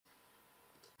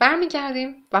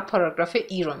برمیگردیم و پاراگراف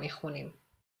ای رو میخونیم.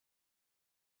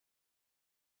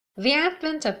 The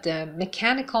advent of the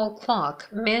mechanical clock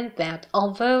meant that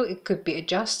although it could be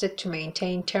adjusted to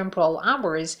maintain temporal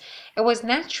hours, it was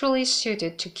naturally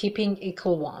suited to keeping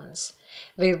equal ones.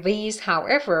 With these,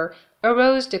 however,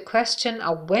 arose the question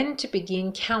of when to begin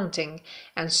counting,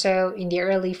 and so in the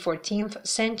early 14th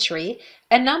century,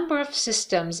 a number of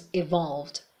systems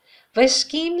evolved. The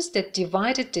schemes that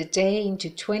divided the day into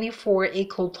 24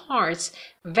 equal parts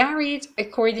varied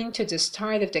according to the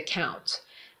start of the count.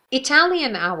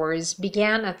 Italian hours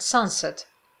began at sunset,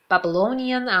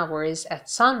 Babylonian hours at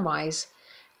sunrise,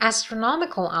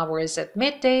 astronomical hours at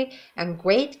midday, and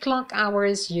great clock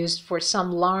hours used for some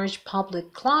large public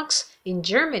clocks in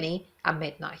Germany at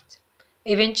midnight.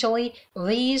 Eventually,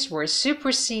 these were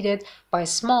superseded by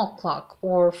small clock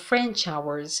or French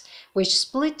hours, which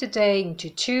split the day into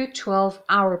two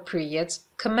 12-hour periods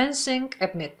commencing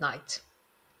at midnight.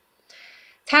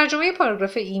 ترجمه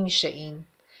پاراگراف ای میشه این: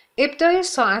 ابداع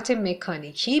ساعت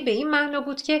مکانیکی به این معنا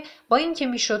بود که با اینکه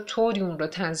میشد طوری اون رو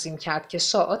تنظیم کرد که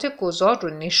ساعات گذار رو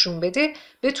نشون بده،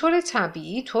 به طور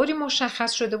طبیعی طوری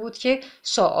مشخص شده بود که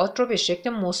ساعات رو به شکل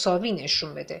مساوی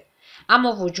نشون بده.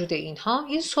 اما وجود اینها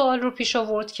این سوال رو پیش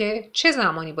آورد که چه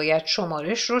زمانی باید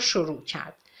شمارش رو شروع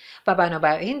کرد و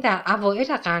بنابراین در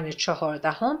اوایل قرن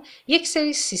 14 یک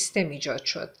سری سیستم ایجاد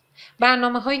شد.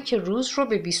 برنامه هایی که روز رو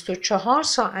به 24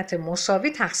 ساعت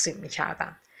مساوی تقسیم می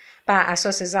کردن. بر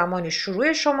اساس زمان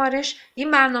شروع شمارش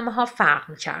این برنامه ها فرق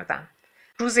می کردن.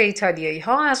 روز ایتالیایی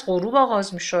ها از غروب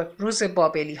آغاز می شد، روز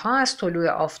بابلی ها از طلوع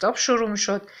آفتاب شروع می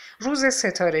شد، روز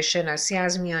ستاره شناسی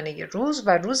از میانه روز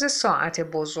و روز ساعت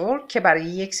بزرگ که برای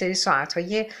یک سری ساعت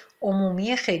های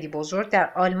عمومی خیلی بزرگ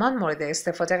در آلمان مورد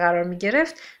استفاده قرار می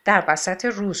گرفت در وسط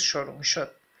روز شروع می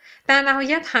شد. در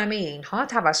نهایت همه اینها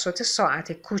توسط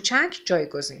ساعت کوچک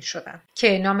جایگزین شدند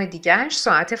که نام دیگرش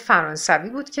ساعت فرانسوی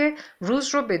بود که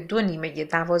روز رو به 2 نیمه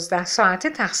 12 ساعته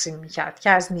تقسیم می کرد که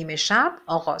از نیمه شب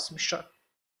آغاز می شد.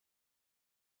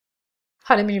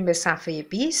 حالا میریم به صفحه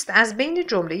 20. از بین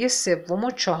جمله سوم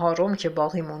و چهارم که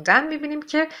باقی موندن میبینیم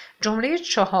که جمله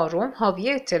چهارم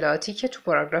حاوی اطلاعاتی که تو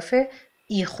پاراگراف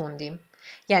ای خوندیم،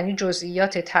 یعنی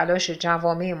جزئیات تلاش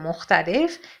جوامع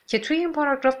مختلف که توی این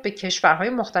پاراگراف به کشورهای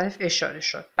مختلف اشاره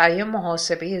شد برای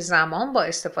محاسبه زمان با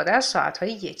استفاده از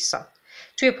ساعتهای یکسان.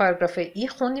 توی پاراگراف ای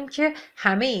خوندیم که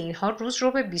همه اینها روز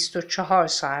رو به 24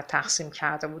 ساعت تقسیم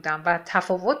کرده بودن و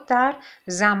تفاوت در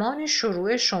زمان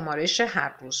شروع شمارش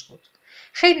هر روز بود.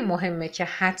 خیلی مهمه که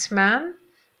حتما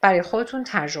برای خودتون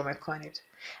ترجمه کنید.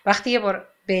 وقتی یه بار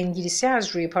به انگلیسی از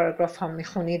روی پاراگراف ها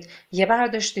میخونید یه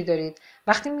برداشتی دارید،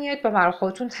 وقتی میاید برای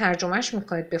خودتون ترجمهش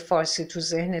میکنید به فارسی تو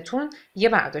ذهنتون یه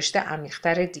برداشت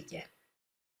عمیق‌تر دیگه.